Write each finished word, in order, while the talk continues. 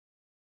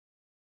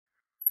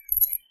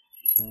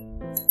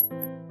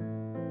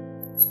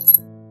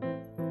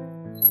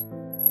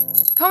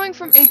Coming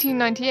from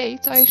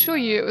 1898, I assure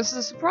you it was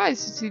a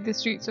surprise to see the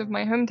streets of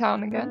my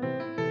hometown again.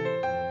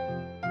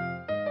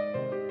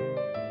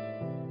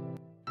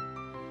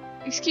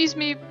 Excuse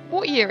me,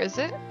 what year is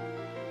it?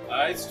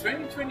 It's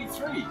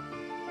 2023.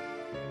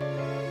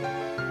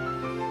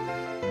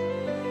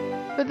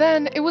 But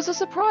then, it was a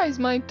surprise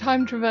my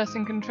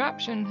time-traversing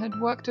contraption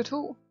had worked at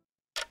all.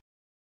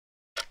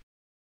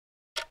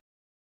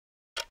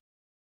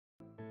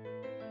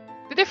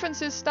 The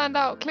differences stand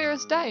out clear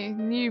as day.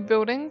 New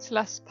buildings,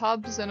 less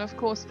pubs, and of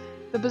course,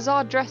 the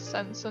bizarre dress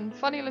sense and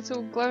funny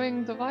little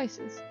glowing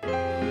devices.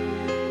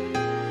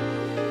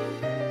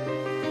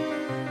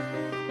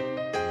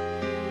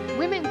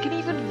 Women can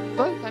even do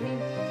both. I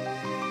mean,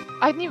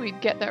 I knew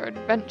we'd get there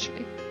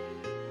eventually.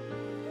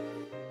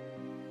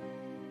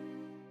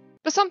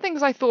 But some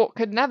things I thought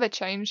could never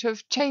change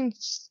have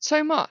changed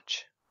so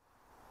much.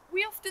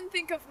 We often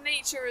think of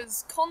nature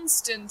as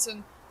constant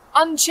and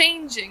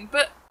unchanging,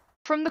 but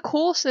from the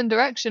course and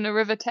direction a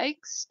river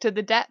takes, to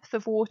the depth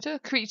of water,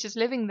 creatures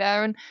living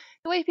there, and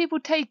the way people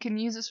take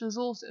and use its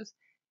resources,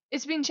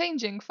 it's been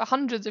changing for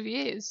hundreds of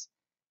years.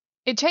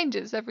 It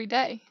changes every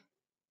day.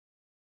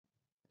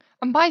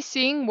 And by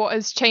seeing what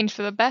has changed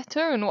for the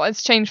better and what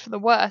has changed for the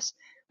worse,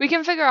 we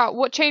can figure out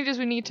what changes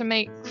we need to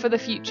make for the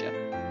future.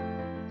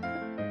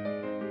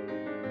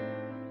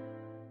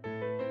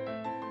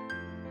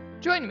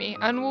 Join me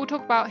and we'll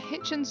talk about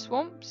Hitchin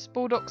swamps,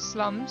 Baldock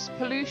slums,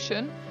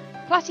 pollution,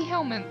 platy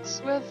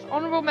helmets, with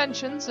honourable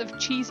mentions of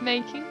cheese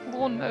making,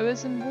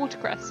 lawnmowers and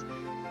watercress.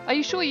 I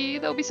assure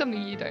you there'll be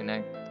something you don't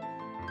know.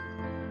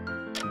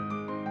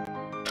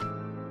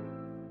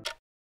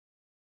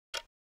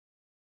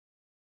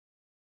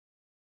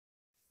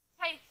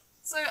 Hey,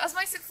 so as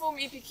my 6th form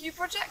EPQ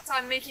project,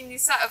 I'm making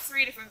this set of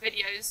 3 different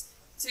videos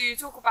to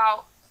talk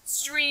about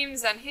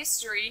streams and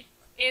history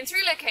in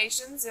 3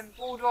 locations in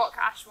Baldock,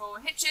 Ashwell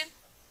and Hitchin.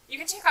 You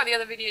can check out the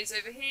other videos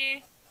over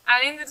here,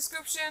 and in the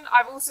description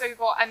I've also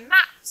got a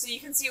map so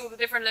you can see all the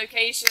different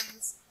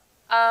locations.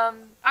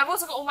 I've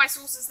also got all my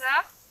sources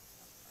there,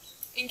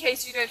 in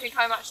case you don't think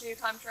I'm actually a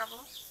time traveller.